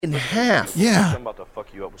in half. Yeah. I'm about to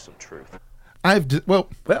fuck you up with some truth. Well,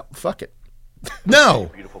 fuck it. No.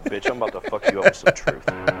 Beautiful bitch, I'm about to fuck you up with some truth.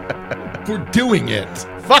 We're doing it.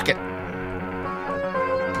 Fuck it.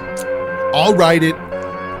 I'll write it,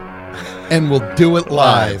 and we'll do it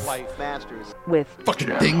live. With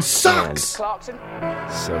fucking thing sucks. So good.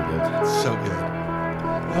 So good.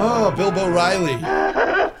 Oh, Bilbo Riley.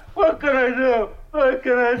 What can I do? What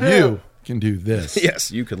can I do? You can do this.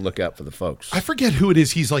 Yes, you can look out for the folks. I forget who it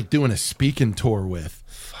is he's like doing a speaking tour with.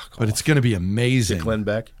 But it's going to be amazing. Is it Glenn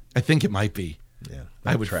Beck? I think it might be. Yeah.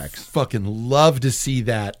 I would fucking love to see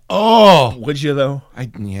that. Oh. Would you, though?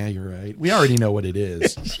 Yeah, you're right. We already know what it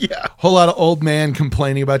is. Yeah. Whole lot of old man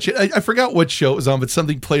complaining about shit. I forgot what show it was on, but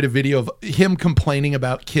something played a video of him complaining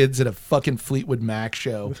about kids at a fucking Fleetwood Mac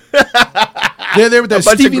show. They're with a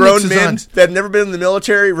bunch of grown men that have never been in the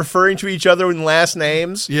military referring to each other in last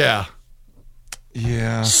names. Yeah.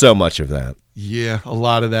 Yeah. So much of that. Yeah, a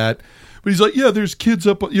lot of that. But he's like, yeah, there's kids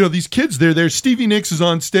up, these kids there. Stevie Nicks is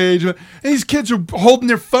on stage, and these kids are holding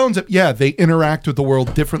their phones up. Yeah, they interact with the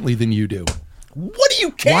world differently than you do. What do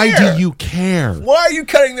you care? Why do you care? Why are you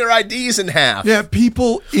cutting their IDs in half? Yeah,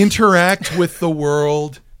 people interact with the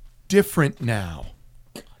world different now.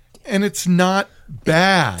 And it's not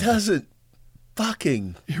bad. It doesn't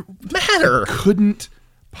fucking matter. It couldn't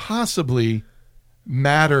possibly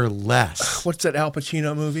matter less. What's that Al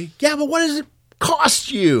Pacino movie? Yeah, but what does it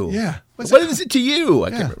cost you? Yeah. What is it to you?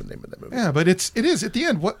 I can't remember the name of that movie. Yeah, but it is at the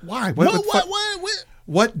end. Why? What?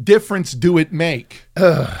 What difference do it make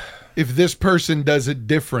if this person does it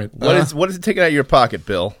different? What is it taking out of your pocket,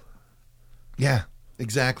 Bill? Yeah,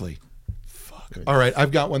 exactly. Fuck. All right,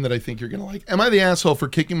 I've got one that I think you're going to like. Am I the asshole for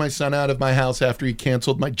kicking my son out of my house after he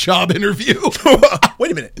canceled my job interview?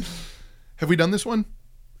 Wait a minute. Have we done this one?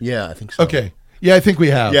 Yeah, I think so. Okay. Yeah, I think we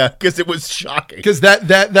have. Yeah, because it was shocking. Because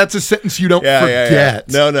that's a sentence you don't forget.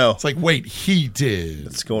 Yeah. No. It's like, wait, he did.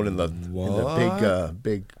 It's going in the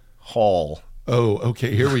big hall. Oh,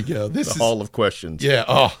 okay. Here we go. This is hall of questions. Yeah.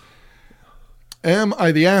 Oh, am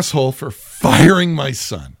I the asshole for firing my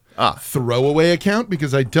son? Throwaway account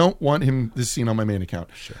because I don't want him this seen on my main account.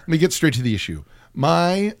 Sure. Let me get straight to the issue.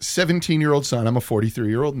 My 17-year-old son, I'm a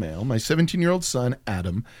 43-year-old male. My 17-year-old son,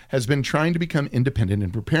 Adam, has been trying to become independent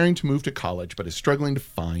and preparing to move to college, but is struggling to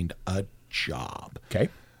find a job. Okay,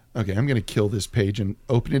 I'm going to kill this page and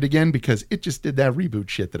open it again because it just did that reboot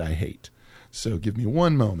shit that I hate. So give me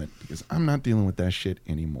one moment because I'm not dealing with that shit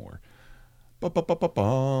anymore. All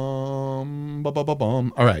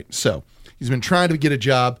right, so he's been trying to get a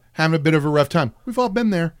job, having a bit of a rough time. We've all been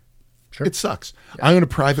there. Sure. It sucks. Yeah. I own a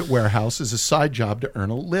private warehouse as a side job to earn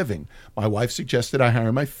a living. My wife suggested I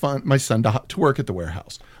hire my son to work at the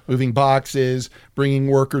warehouse, moving boxes, bringing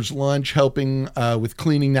workers lunch, helping with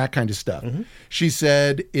cleaning, that kind of stuff. Mm-hmm. She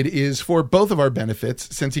said it is for both of our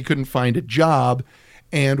benefits since he couldn't find a job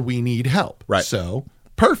and we need help. Right. So,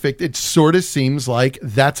 perfect. It sort of seems like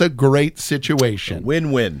that's a great situation.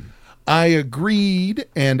 Win-win. I agreed,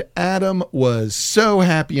 and Adam was so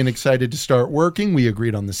happy and excited to start working. We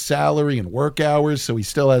agreed on the salary and work hours, so he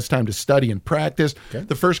still has time to study and practice. Okay.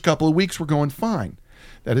 The first couple of weeks were going fine.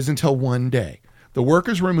 That is until one day. The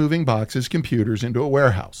workers were moving boxes, computers into a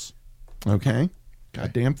warehouse. Okay?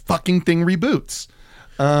 Goddamn fucking thing reboots.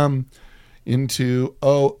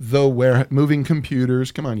 Moving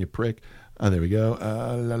computers. Come on, you prick. Oh, there we go.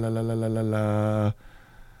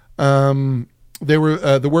 They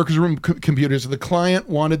were the workers' room computers. The client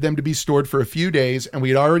wanted them to be stored for a few days, and we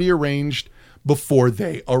had already arranged before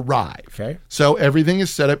they arrive. Okay. So everything is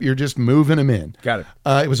set up. You're just moving them in. Got it.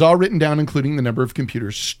 It was all written down, including the number of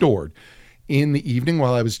computers stored. In the evening,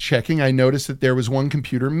 while I was checking, I noticed that there was one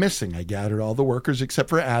computer missing. I gathered all the workers except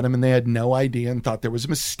for Adam, and they had no idea and thought there was a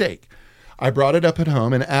mistake. I brought it up at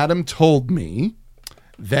home, and Adam told me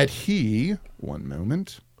that he... One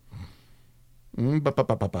moment... I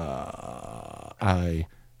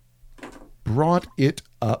brought it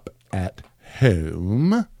up at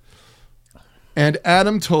home, and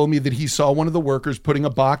Adam told me that he saw one of the workers putting a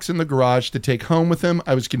box in the garage to take home with him.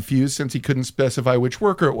 I was confused since he couldn't specify which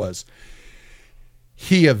worker it was.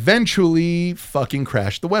 He eventually fucking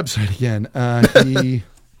crashed the website again.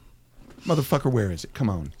 Motherfucker, where is it? Come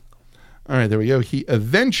on. All right, there we go. He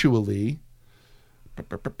eventually...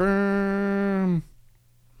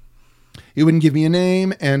 He wouldn't give me a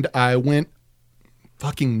name, and I went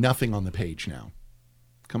fucking nothing on the page now.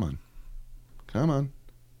 Come on.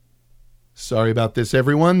 Sorry about this,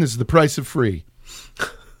 everyone. This is the price of free.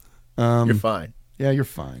 You're fine. Yeah, you're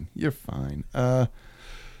fine.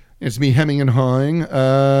 It's me hemming and hawing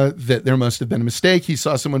that there must have been a mistake. He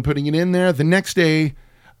saw someone putting it in there. The next day,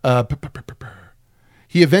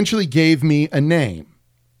 he eventually gave me a name.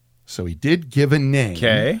 So he did give a name.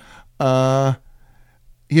 Okay.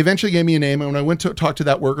 He eventually gave me a name, and when I went to talk to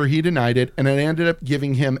that worker, he denied it, and I ended up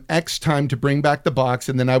giving him X time to bring back the box,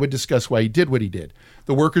 and then I would discuss why he did what he did.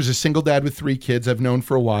 The worker's a single dad with 3 kids I've known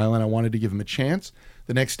for a while, and I wanted to give him a chance.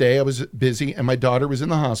 The next day, I was busy, and my daughter was in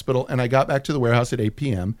the hospital, and I got back to the warehouse at 8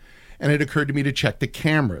 p.m., and it occurred to me to check the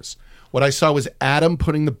cameras. What I saw was Adam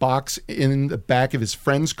putting the box in the back of his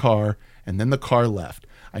friend's car, and then the car left.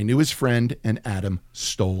 I knew his friend, and Adam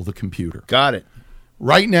stole the computer. Got it.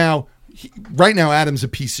 Right now, Adam's a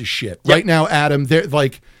piece of shit. Yep. Right now, Adam,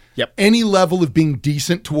 Yep. any level of being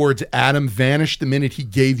decent towards Adam vanished the minute he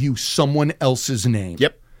gave you someone else's name.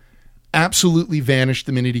 Yep. Absolutely vanished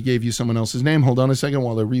the minute he gave you someone else's name. Hold on a second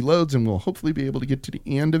while it reloads, and we'll hopefully be able to get to the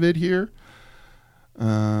end of it here.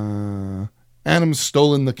 Adam's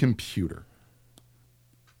stolen the computer.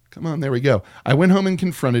 Come on, there we go. I went home and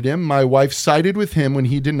confronted him. My wife sided with him when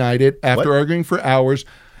he denied it after arguing for hours.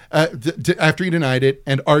 After he denied it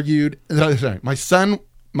and argued,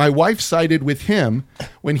 my wife sided with him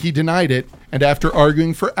when he denied it, and after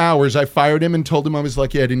arguing for hours, I fired him and told him I was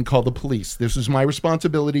lucky I didn't call the police. This was my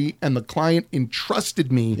responsibility, and the client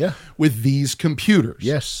entrusted me with these computers.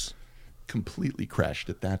 Yes. Completely crashed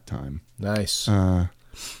at that time. Nice.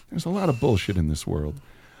 There's a lot of bullshit in this world.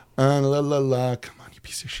 Come on, you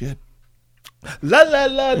piece of shit. La la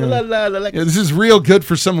la la la la. Yeah, this is real good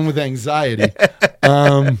for someone with anxiety.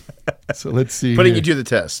 So let's see. Putting here. you to the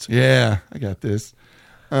test. Yeah, I got this.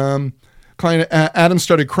 Client Adam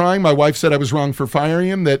started crying. My wife said I was wrong for firing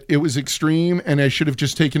him, that it was extreme, and I should have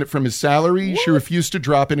just taken it from his salary. What? She refused to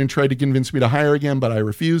drop it and tried to convince me to hire again, but I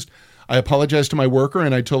refused. I apologized to my worker,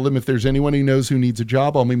 and I told him if there's anyone he knows who needs a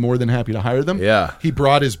job, I'll be more than happy to hire them. Yeah. He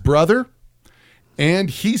brought his brother, and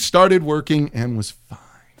he started working and was fine.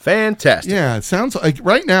 Fantastic. Yeah, it sounds like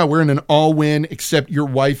right now we're in an all-win, except your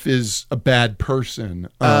wife is a bad person.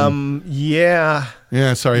 Yeah.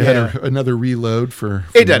 Yeah, sorry, I had another reload for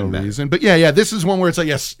it doesn't matter. Reason. But yeah, this is one where it's like,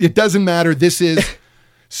 yes, it doesn't matter. This is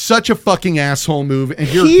such a fucking asshole move. And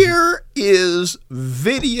here is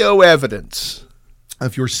video evidence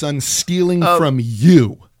of your son stealing from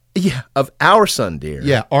you. Yeah, of our son, dear.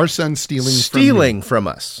 Yeah, our son stealing from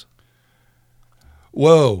us.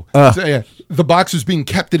 Whoa. So, yeah, the box was being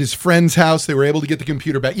kept at his friend's house. They were able to get the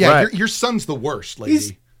computer back. Yeah, right. your son's the worst, lady.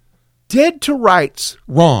 He's dead to rights.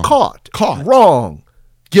 Wrong. Caught. Wrong.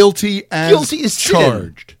 Guilty as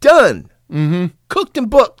charged. Done. Mm-hmm. Cooked and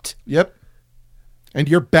booked. Yep. And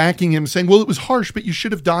you're backing him saying, well, it was harsh, but you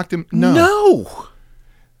should have docked him. No.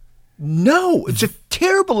 It's a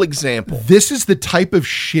terrible example. This is the type of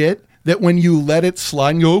shit that when you let it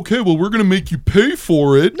slide and go, okay, well, we're going to make you pay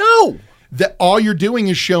for it. No. That all you're doing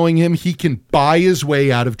is showing him he can buy his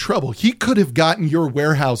way out of trouble. He could have gotten your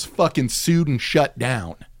warehouse fucking sued and shut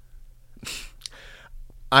down.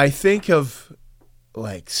 I think of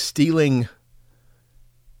like stealing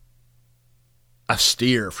a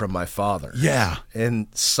steer from my father. Yeah. And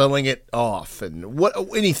selling it off and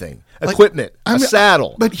anything. Equipment, a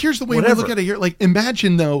saddle. But here's the way we look at it here. Like,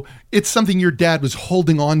 imagine, though, it's something your dad was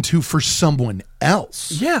holding on to for someone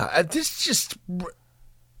else. Yeah. This just...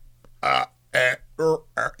 yeah,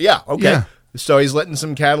 okay. Yeah. So he's letting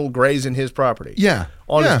some cattle graze in his property. Yeah.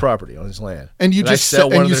 On his property, on his land. And you just sell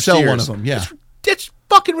one of them. Yeah. It's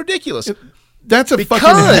fucking ridiculous. That's a because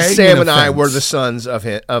fucking Sam and I were the sons of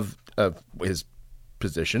his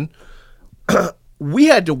position. We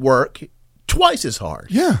had to work twice as hard.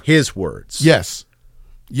 Yeah. His words. Yes.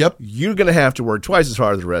 Yep. You're going to have to work twice as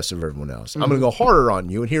hard as the rest of everyone else. I'm going to go harder on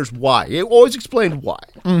you, and here's why. It always explained why.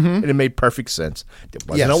 Mm-hmm. And it made perfect sense. It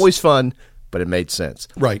wasn't always fun, but it made sense.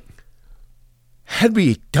 Right. Had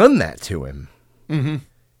we done that to him,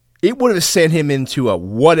 it would have sent him into a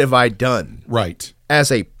what have I done? Right.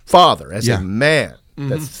 As a father, as a man,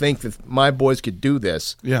 that think that my boys could do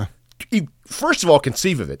this. Yeah. First of all,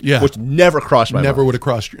 conceive of it, which never crossed my mind. Never would have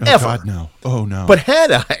crossed your ever. God, no. Oh, no. But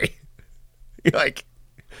had I, like,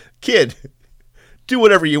 kid, do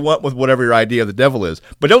whatever you want with whatever your idea of the devil is,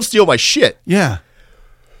 but don't steal my shit. Yeah.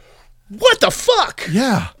 What the fuck?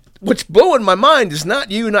 Yeah. What's blowing my mind is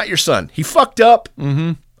not you, not your son. He fucked up.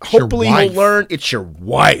 Mm-hmm. Hopefully he'll learn. It's your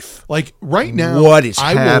wife. Like, right now, what is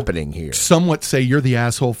happening here? Somewhat say you're the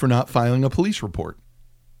asshole for not filing a police report.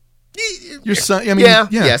 Your son, I mean,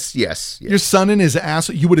 yes. Your son and his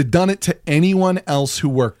asshole, you would have done it to anyone else who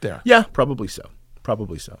worked there. Yeah, probably so.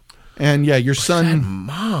 And yeah, your son,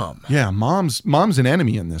 mom. Yeah, mom's an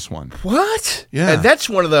enemy in this one. What? Yeah. And that's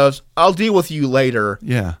one of those, I'll deal with you later.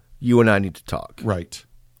 Yeah. You and I need to talk. Right.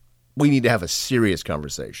 We need to have a serious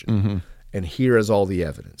conversation. Mm-hmm. And here is all the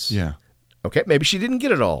evidence. Yeah. Okay, maybe she didn't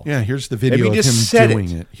get it all. Yeah, here's the video maybe of just him doing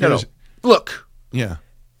it. No. Look. Yeah.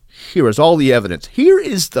 Here is all the evidence. Here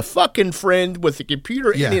is the fucking friend with the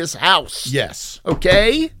computer in his house. Yes.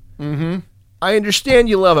 Okay? Mm-hmm. I understand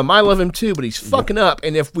you love him. I love him too, but he's fucking up.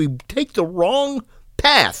 And if we take the wrong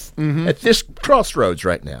path at this crossroads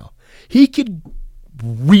right now, he could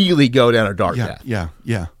really go down a dark path. Yeah.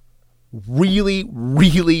 Really,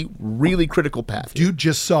 really, really critical path. Dude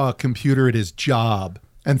just saw a computer at his job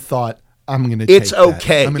and thought, I'm going to take It's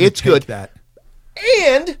okay. I'm gonna It's take good. That.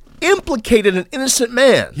 And implicated an innocent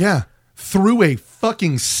man. Yeah. Threw a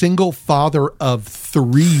fucking single father of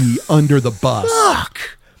 3 under the bus.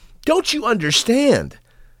 Fuck. Don't you understand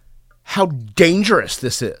how dangerous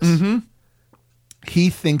this is? Mm-hmm. He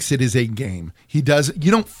thinks it is a game. He does.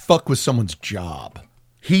 You don't fuck with someone's job.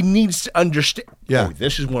 He needs to understand. Yeah. Oh,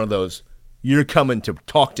 this is one of those. You're coming to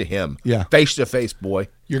talk to him. Yeah. Face to face, boy.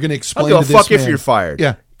 You're going to I explain don't to give a this fuck man. if you're fired.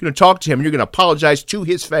 Yeah. You're going to talk to him and you're going to apologize to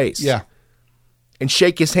his face. Yeah. And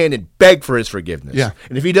shake his hand and beg for his forgiveness. Yeah.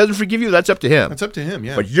 And if he doesn't forgive you, that's up to him. That's up to him,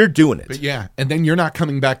 yeah. But you're doing it. But yeah. And then you're not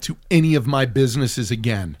coming back to any of my businesses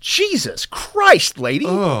again. Jesus Christ, lady.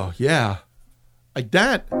 Oh, yeah. Like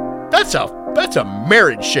that. That's a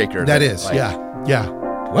marriage shaker. That is, like, yeah. Yeah.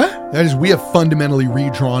 What? That is, we have fundamentally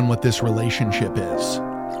redrawn what this relationship is.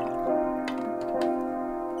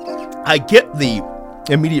 I get the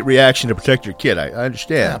immediate reaction to protect your kid. I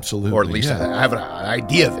understand. Absolutely, Or at least yeah. I have an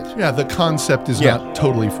idea of it. Yeah, the concept is Yeah. not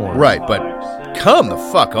totally foreign. Right, but come the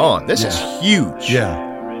fuck on. This is huge.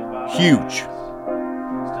 Yeah. Huge.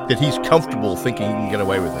 That he's comfortable thinking he can get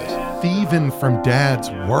away with this. Thieving from dad's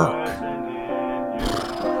work.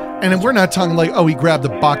 And we're not talking like, oh, he grabbed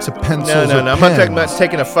a box of pencils. No. or I'm not talking pens. about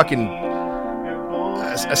taking a fucking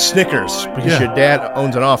a Snickers because Yeah. your dad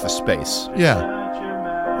owns an office space. Yeah.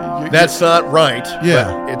 That's not right.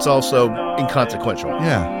 Yeah. But it's also inconsequential.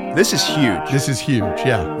 Yeah. This is huge. This is huge.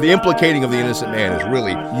 Yeah. The implicating of the innocent man is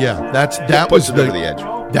really Yeah. That puts was it over the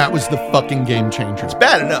edge. That was the fucking game changer.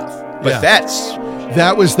 Bad enough, but Yeah.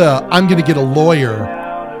 That was the I'm going to get a lawyer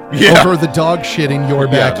over the dog shit in your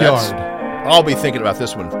backyard. I'll be thinking about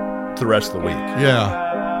this one the rest of the week.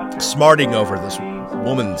 Yeah. Smarting over this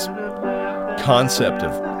woman's concept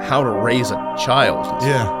of how to raise a child.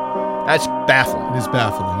 Yeah. That's baffling. It is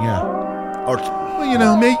baffling. Yeah. Or, Well, you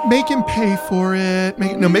know, make him pay for it.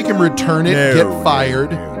 Make him return it. No, get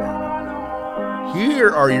fired. no. Here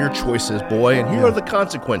are your choices, boy, and here are the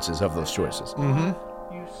consequences of those choices.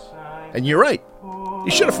 Mm-hmm. And you're right. You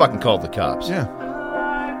should have fucking called the cops. Yeah.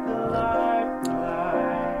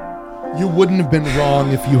 You wouldn't have been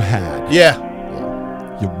wrong if you had. Yeah.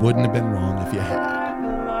 You wouldn't have been wrong if you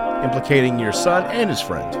had. Implicating your son and his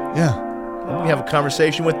friend. Yeah. And we have a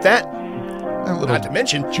conversation with that. That little Not to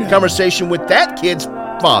mention, gem. conversation with that kid's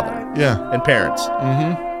father Yeah. and parents.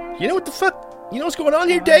 Mm-hmm. You know what the fuck? You know what's going on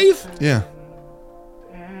here, Dave? Yeah.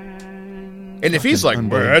 And if he's like, well,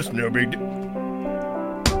 unbelievable. that's no big deal.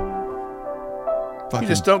 You Fucking,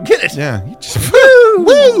 just don't get it. yeah. You just, Woo!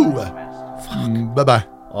 woo! Bye-bye.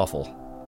 Awful.